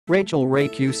Rachael Ray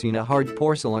Cucina hard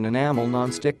porcelain enamel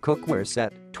nonstick cookware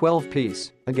set,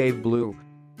 12-piece, agave blue.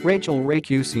 Rachael Ray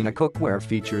Cucina cookware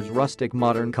features rustic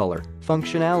modern color,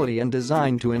 functionality and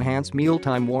design to enhance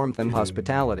mealtime warmth and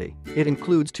hospitality. It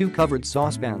includes 2 covered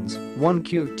saucepans, 1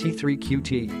 QT3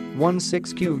 QT, 1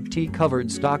 6 QT covered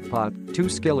stockpot, 2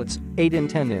 skillets, 8 in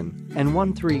 10 in, and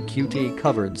 1 3 QT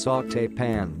covered saute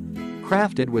pan.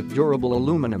 Crafted with durable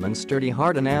aluminum and sturdy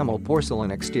hard enamel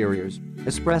porcelain exteriors,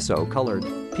 espresso-colored,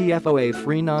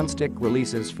 PFOA-free nonstick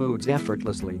releases foods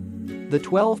effortlessly. The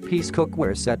 12-piece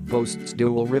cookware set boasts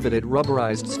dual-riveted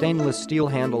rubberized stainless steel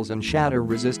handles and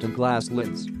shatter-resistant glass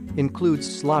lids.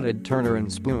 Includes slotted turner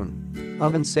and spoon.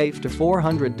 Oven safe to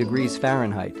 400 degrees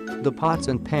Fahrenheit, the pots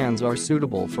and pans are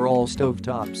suitable for all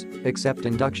stovetops, except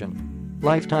induction.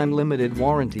 Lifetime limited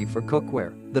warranty for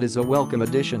cookware that is a welcome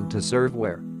addition to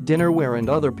serveware, dinnerware and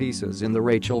other pieces in the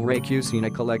Rachael Ray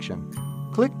Cucina collection.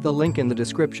 Click the link in the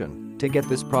description to get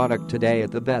this product today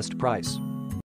at the best price.